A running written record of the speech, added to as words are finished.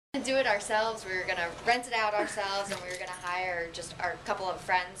Do it ourselves. We were going to rent it out ourselves, and we were going to hire just our couple of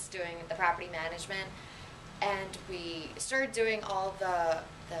friends doing the property management. And we started doing all the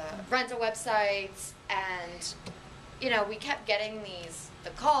rental websites, and we kept getting the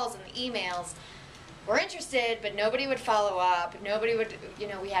calls and the emails. We're interested, but nobody would follow up. Nobody would,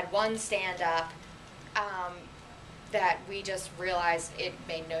 we had one stand up that we just realized it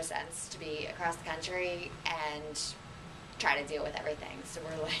made no sense to be across the country and try to deal with everything. So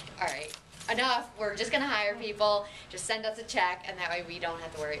we're like, all right, enough. We're just going to hire people. Just send us a check, and that way we don't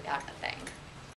have to worry about a thing.